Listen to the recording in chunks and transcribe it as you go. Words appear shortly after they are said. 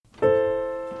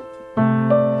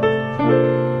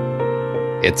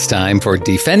It's time for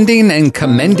Defending and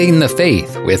Commending the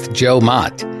Faith with Joe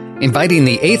Mott, inviting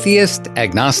the atheist,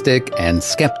 agnostic, and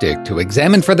skeptic to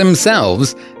examine for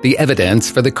themselves the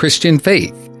evidence for the Christian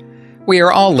faith. We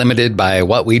are all limited by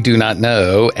what we do not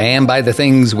know and by the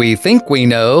things we think we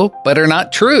know but are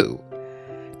not true.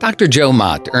 Dr. Joe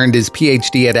Mott earned his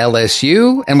PhD at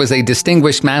LSU and was a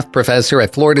distinguished math professor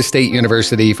at Florida State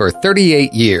University for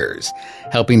 38 years,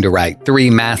 helping to write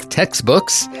 3 math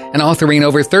textbooks and authoring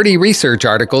over 30 research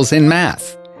articles in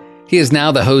math. He is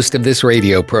now the host of this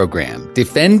radio program,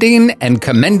 Defending and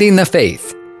Commending the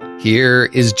Faith.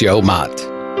 Here is Joe Mott.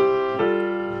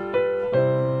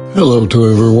 Hello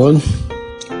to everyone.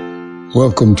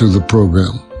 Welcome to the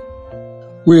program.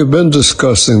 We have been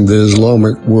discussing the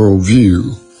Islamic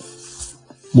worldview.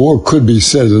 More could be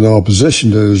said in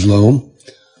opposition to Islam,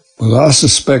 but I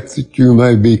suspect that you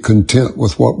may be content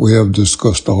with what we have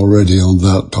discussed already on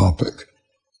that topic.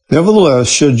 Nevertheless,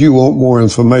 should you want more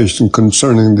information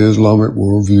concerning the Islamic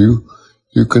worldview,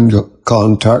 you can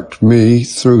contact me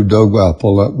through Doug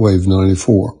Apple at Wave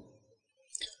 94.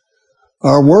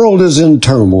 Our world is in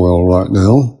turmoil right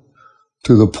now,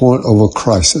 to the point of a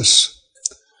crisis.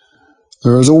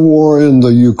 There is a war in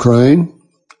the Ukraine.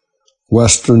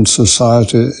 Western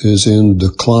society is in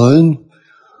decline.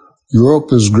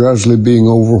 Europe is gradually being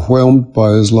overwhelmed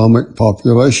by Islamic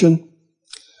population.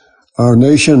 Our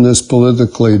nation is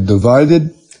politically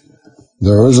divided.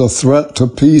 There is a threat to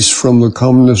peace from the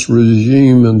communist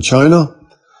regime in China.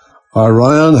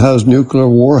 Iran has nuclear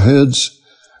warheads,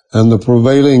 and the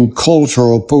prevailing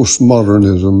culture of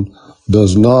postmodernism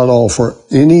does not offer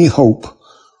any hope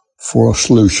for a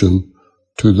solution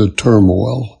to the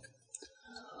turmoil.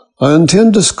 I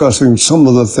intend discussing some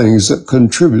of the things that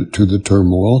contribute to the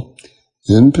turmoil,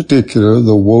 in particular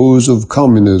the woes of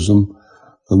communism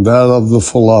and that of the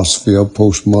philosophy of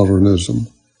postmodernism.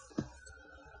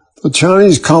 The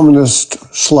Chinese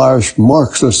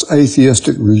communist/Marxist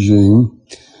atheistic regime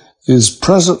is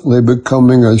presently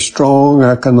becoming a strong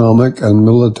economic and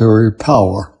military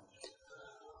power,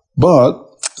 but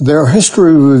their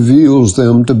history reveals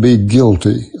them to be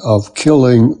guilty of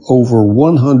killing over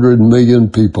 100 million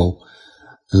people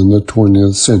in the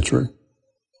 20th century.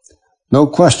 No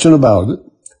question about it.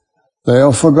 They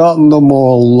have forgotten the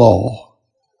moral law,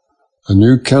 and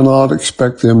you cannot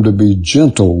expect them to be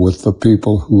gentle with the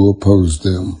people who oppose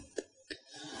them.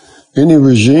 Any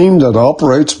regime that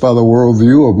operates by the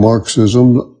worldview of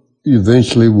Marxism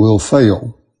eventually will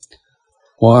fail.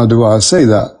 Why do I say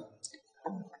that?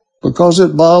 Because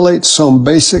it violates some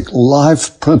basic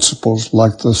life principles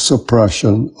like the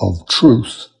suppression of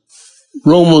truth.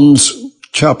 Romans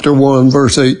chapter 1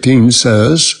 verse 18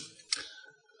 says,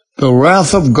 "The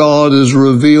wrath of God is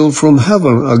revealed from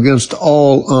heaven against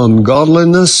all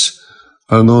ungodliness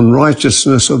and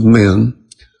unrighteousness of men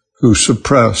who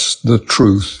suppress the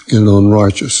truth in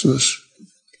unrighteousness."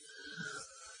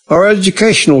 Our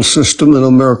educational system in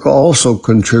America also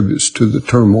contributes to the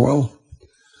turmoil.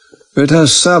 It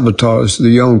has sabotaged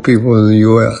the young people in the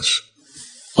U.S.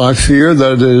 I fear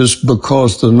that it is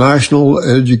because the National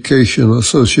Education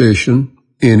Association,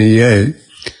 NEA,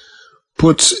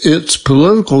 puts its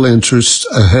political interests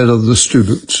ahead of the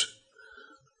students.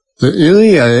 The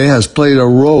NEA has played a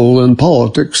role in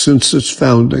politics since its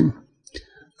founding,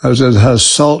 as it has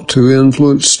sought to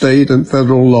influence state and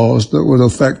federal laws that would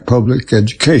affect public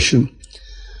education.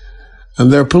 And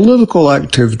their political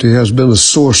activity has been a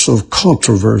source of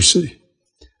controversy.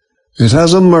 It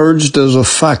has emerged as a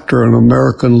factor in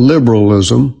American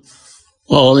liberalism,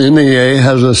 while NEA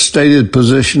has a stated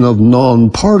position of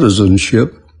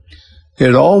nonpartisanship.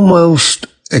 It almost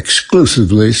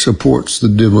exclusively supports the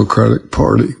Democratic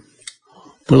Party.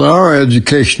 But our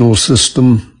educational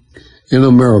system in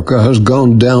America has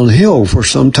gone downhill for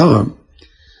some time,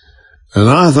 and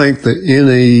I think the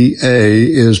NEA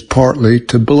is partly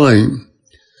to blame.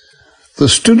 The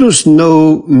students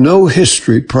know no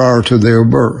history prior to their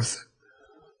birth.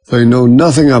 They know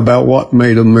nothing about what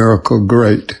made America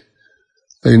great.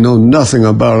 They know nothing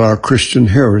about our Christian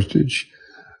heritage,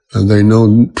 and they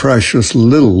know precious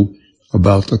little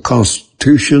about the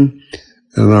Constitution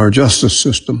and our justice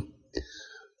system.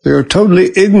 They are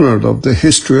totally ignorant of the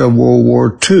history of World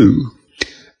War II,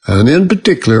 and in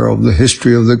particular of the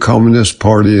history of the Communist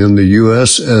Party in the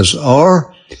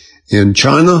USSR, in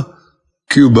China,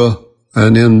 Cuba,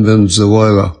 and in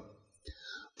Venezuela.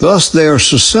 Thus, they are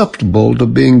susceptible to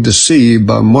being deceived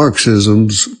by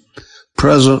Marxism's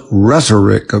present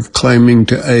rhetoric of claiming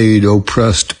to aid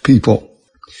oppressed people.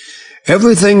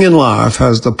 Everything in life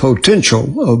has the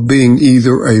potential of being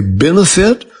either a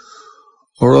benefit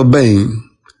or a bane,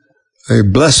 a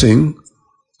blessing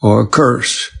or a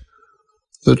curse.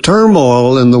 The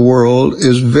turmoil in the world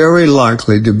is very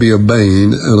likely to be a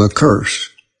bane and a curse.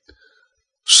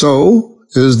 So,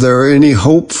 is there any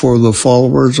hope for the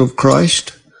followers of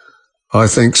Christ? I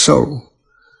think so.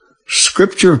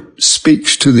 Scripture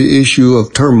speaks to the issue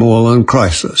of turmoil and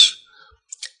crisis.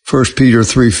 1 Peter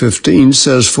 3:15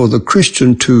 says for the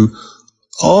Christian to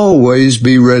always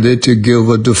be ready to give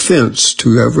a defense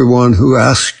to everyone who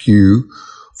asks you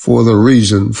for the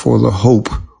reason for the hope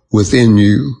within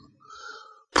you.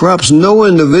 Perhaps no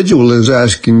individual is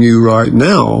asking you right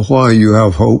now why you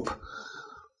have hope,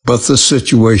 but the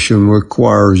situation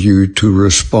requires you to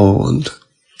respond.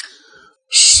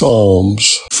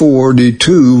 Psalms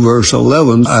 42 verse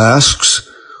 11 asks,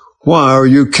 "Why are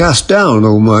you cast down,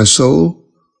 O my soul?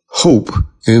 Hope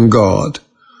in God."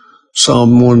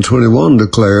 Psalm 121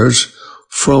 declares,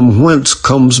 "From whence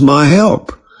comes my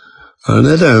help?" And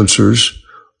it answers,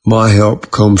 "My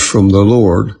help comes from the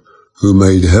Lord, who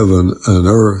made heaven and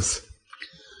earth."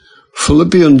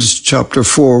 Philippians chapter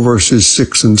 4 verses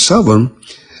 6 and 7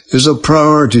 is a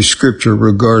priority scripture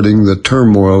regarding the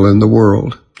turmoil in the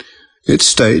world. It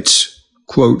states,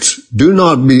 quotes, "Do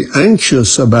not be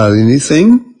anxious about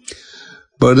anything,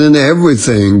 but in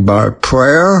everything by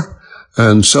prayer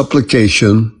and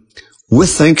supplication, with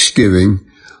thanksgiving,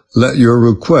 let your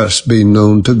requests be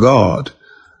known to God,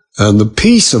 and the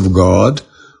peace of God,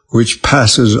 which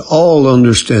passes all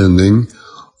understanding,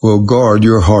 will guard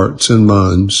your hearts and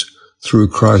minds through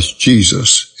Christ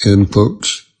Jesus," end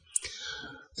quotes.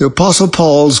 The Apostle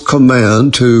Paul's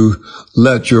command to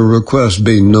let your requests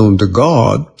be known to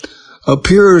God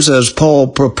appears as Paul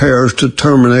prepares to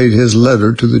terminate his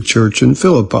letter to the church in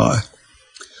Philippi.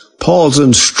 Paul's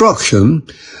instruction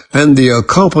and the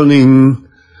accompanying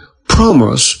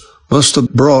promise must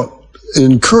have brought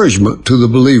encouragement to the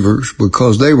believers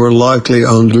because they were likely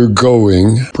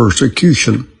undergoing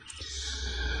persecution.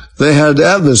 They had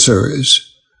adversaries.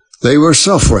 They were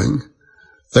suffering.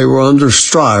 They were under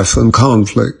strife and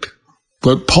conflict.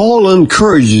 But Paul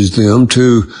encourages them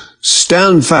to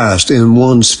stand fast in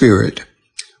one spirit,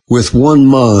 with one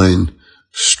mind,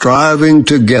 striving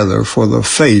together for the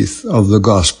faith of the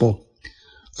gospel.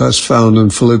 That's found in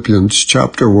Philippians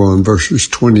chapter 1, verses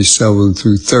 27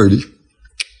 through 30.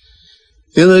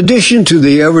 In addition to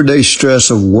the everyday stress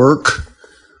of work,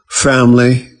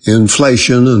 family,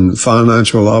 inflation, and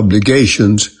financial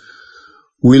obligations,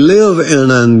 we live in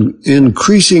an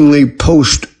increasingly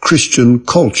post-Christian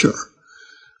culture,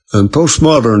 and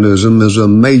postmodernism is a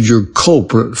major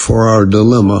culprit for our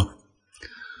dilemma.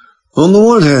 On the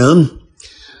one hand,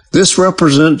 this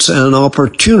represents an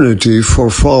opportunity for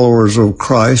followers of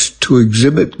Christ to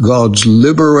exhibit God's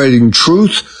liberating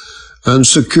truth and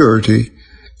security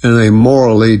in a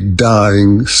morally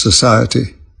dying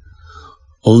society.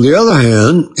 On the other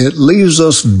hand, it leaves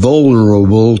us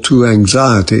vulnerable to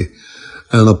anxiety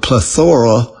and a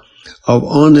plethora of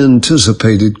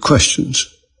unanticipated questions.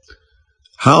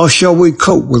 How shall we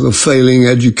cope with a failing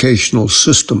educational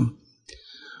system?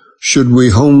 Should we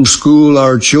homeschool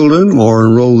our children or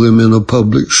enroll them in a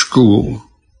public school?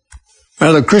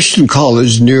 At a Christian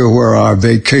college near where I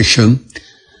vacation,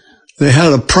 they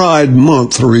had a Pride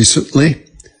Month recently.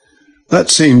 That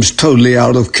seems totally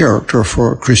out of character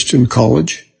for a Christian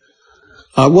college.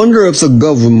 I wonder if the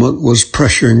government was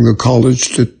pressuring the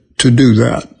college to do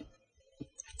that.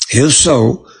 If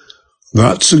so,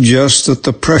 that suggests that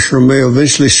the pressure may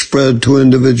eventually spread to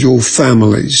individual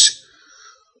families.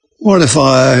 What if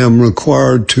I am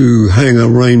required to hang a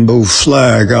rainbow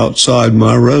flag outside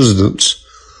my residence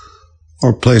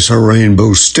or place a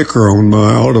rainbow sticker on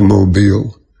my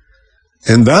automobile?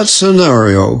 In that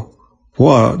scenario,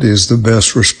 what is the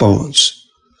best response?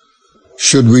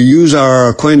 Should we use our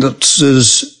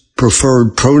acquaintances'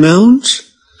 preferred pronouns?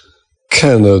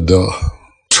 Canada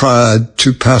tried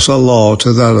to pass a law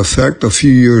to that effect a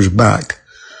few years back.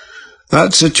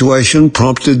 That situation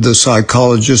prompted the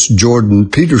psychologist Jordan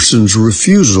Peterson's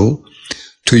refusal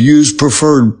to use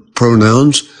preferred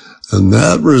pronouns, and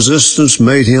that resistance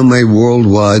made him a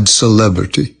worldwide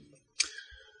celebrity.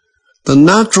 The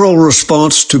natural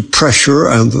response to pressure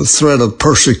and the threat of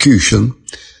persecution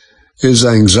is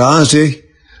anxiety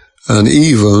and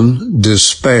even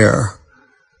despair.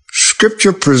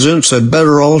 Scripture presents a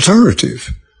better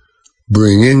alternative,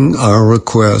 bringing our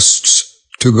requests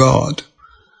to God.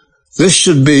 This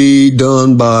should be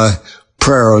done by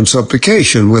prayer and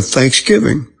supplication with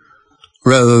thanksgiving,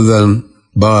 rather than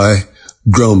by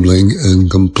grumbling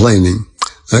and complaining.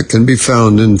 That can be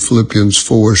found in Philippians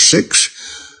 4:6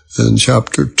 and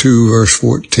chapter 2, verse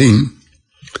 14.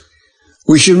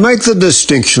 We should make the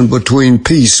distinction between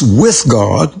peace with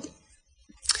God,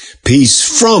 peace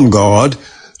from God,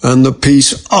 and the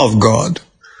peace of God.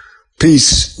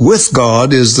 Peace with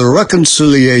God is the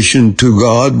reconciliation to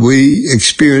God we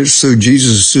experience through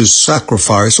Jesus'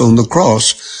 sacrifice on the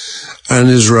cross and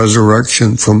his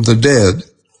resurrection from the dead.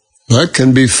 That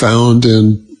can be found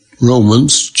in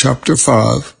Romans chapter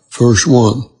 5, verse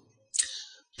 1.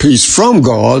 Peace from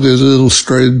God is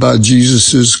illustrated by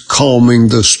Jesus' calming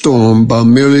the storm by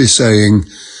merely saying,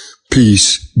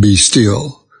 "Peace, be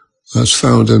still." That's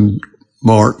found in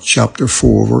Mark chapter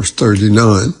 4, verse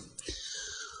 39.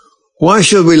 Why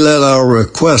should we let our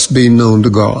requests be known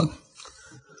to God?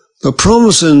 The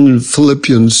promise in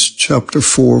Philippians chapter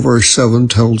 4, verse 7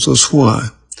 tells us why.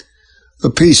 The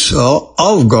peace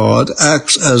of God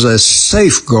acts as a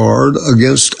safeguard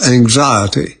against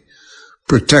anxiety,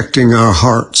 protecting our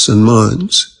hearts and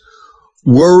minds.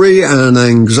 Worry and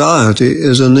anxiety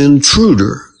is an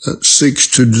intruder that seeks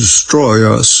to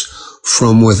destroy us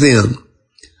from within.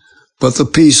 But the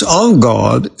peace of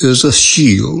God is a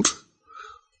shield.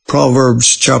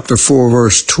 Proverbs chapter 4,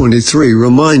 verse 23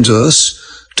 reminds us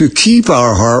to keep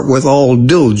our heart with all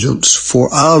diligence,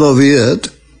 for out of it,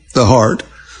 the heart,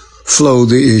 flow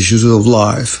the issues of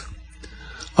life.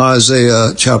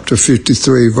 Isaiah chapter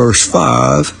 53, verse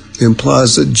 5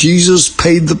 implies that Jesus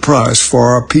paid the price for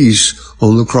our peace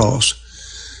on the cross.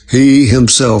 He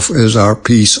himself is our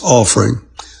peace offering.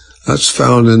 That's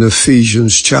found in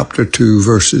Ephesians chapter 2,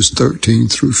 verses 13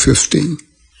 through 15.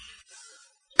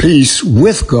 Peace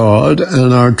with God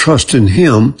and our trust in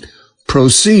him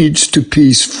proceeds to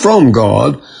peace from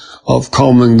God of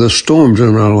calming the storms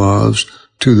in our lives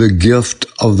to the gift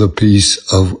of the peace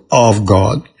of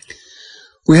God.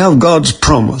 We have God's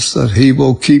promise that he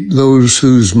will keep those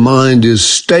whose mind is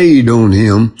stayed on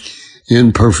him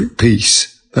in perfect peace.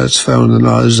 That's found in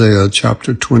Isaiah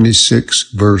chapter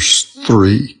 26, verse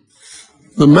 3.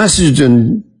 The message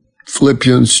in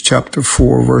Philippians chapter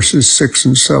 4, verses 6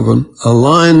 and 7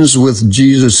 aligns with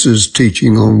Jesus'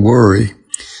 teaching on worry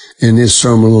in his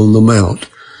Sermon on the Mount,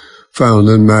 found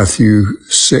in Matthew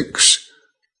 6,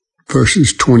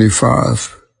 verses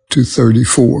 25 to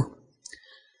 34.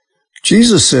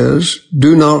 Jesus says,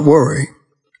 "Do not worry,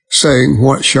 saying,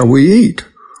 'What shall we eat?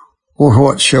 Or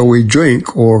what shall we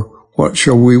drink? Or what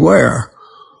shall we wear?'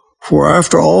 For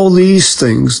after all these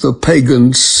things the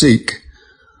pagans seek.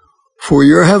 For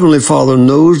your heavenly Father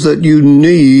knows that you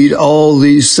need all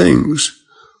these things.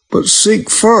 But seek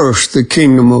first the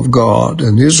kingdom of God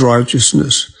and his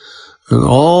righteousness, and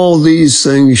all these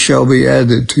things shall be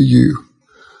added to you.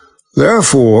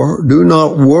 Therefore, do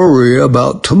not worry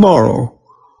about tomorrow,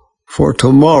 for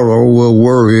tomorrow will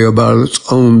worry about its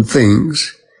own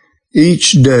things.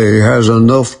 Each day has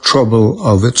enough trouble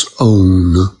of its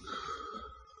own."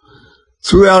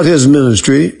 Throughout his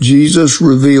ministry, Jesus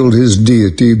revealed his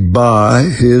deity by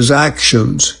his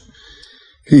actions.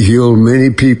 He healed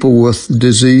many people with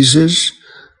diseases,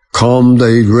 calmed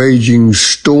a raging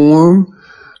storm,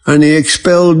 and he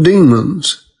expelled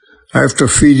demons. After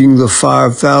feeding the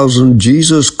 5,000,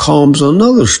 Jesus calms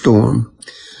another storm.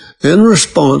 In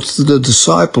response, the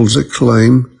disciples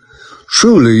exclaim,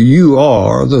 "Truly you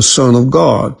are the Son of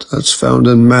God." That's found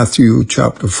in Matthew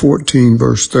chapter 14,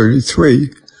 verse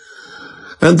 33.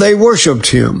 And they worshiped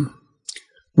him.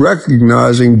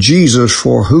 Recognizing Jesus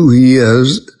for who he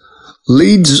is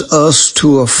leads us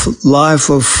to a life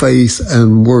of faith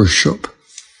and worship.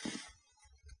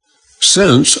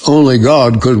 Since only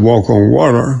God could walk on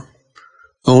water,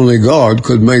 only God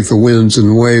could make the winds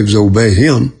and waves obey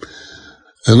him,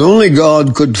 and only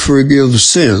God could forgive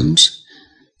sins,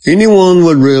 anyone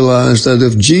would realize that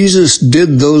if Jesus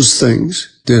did those things,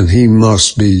 then he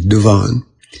must be divine.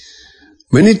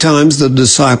 Many times the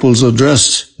disciples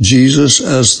addressed Jesus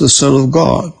as the Son of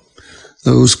God.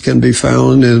 Those can be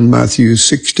found in Matthew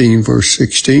 16, verse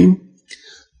 16,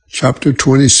 chapter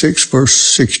 26, verse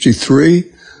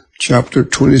 63, chapter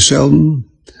 27,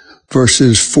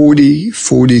 verses 40,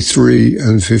 43,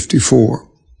 and 54.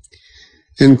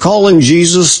 In calling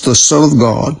Jesus the Son of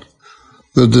God,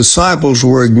 the disciples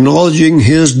were acknowledging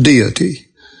his deity.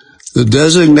 The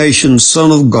designation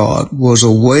Son of God was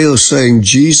a way of saying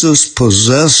Jesus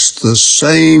possessed the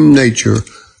same nature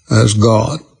as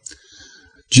God.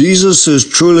 Jesus is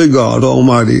truly God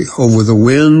Almighty over the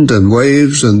wind and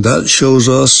waves, and that shows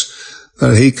us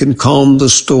that he can calm the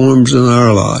storms in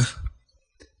our life.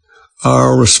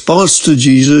 Our response to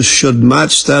Jesus should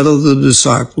match that of the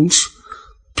disciples,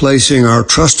 placing our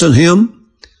trust in him,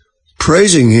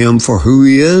 praising him for who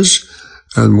he is,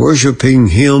 and worshiping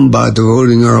him by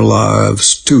devoting our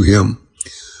lives to him.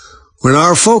 When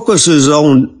our focus is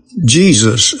on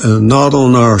Jesus and not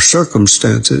on our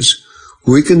circumstances,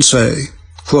 we can say,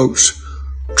 quotes,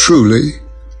 "Truly,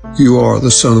 you are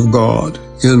the Son of God,"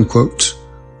 end quotes.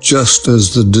 just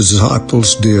as the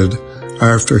disciples did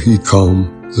after he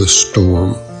calmed the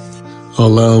storm.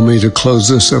 Allow me to close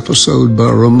this episode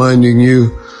by reminding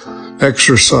you,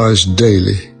 exercise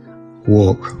daily,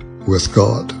 walk with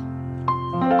God.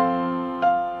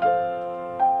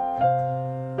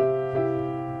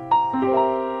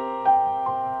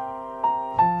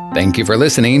 Thank you for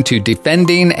listening to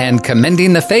Defending and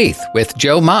Commending the Faith with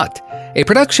Joe Mott, a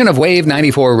production of Wave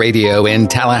 94 Radio in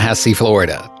Tallahassee,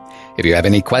 Florida. If you have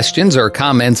any questions or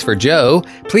comments for Joe,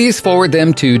 please forward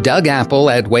them to Doug Apple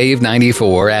at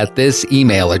Wave94 at this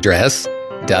email address,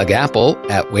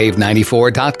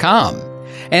 dougapple@wave94.com.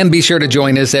 And be sure to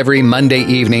join us every Monday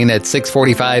evening at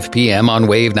 6:45 p.m. on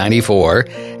Wave 94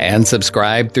 and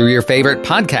subscribe through your favorite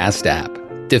podcast app,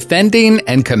 Defending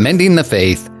and Commending the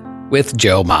Faith with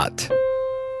Joe Mott.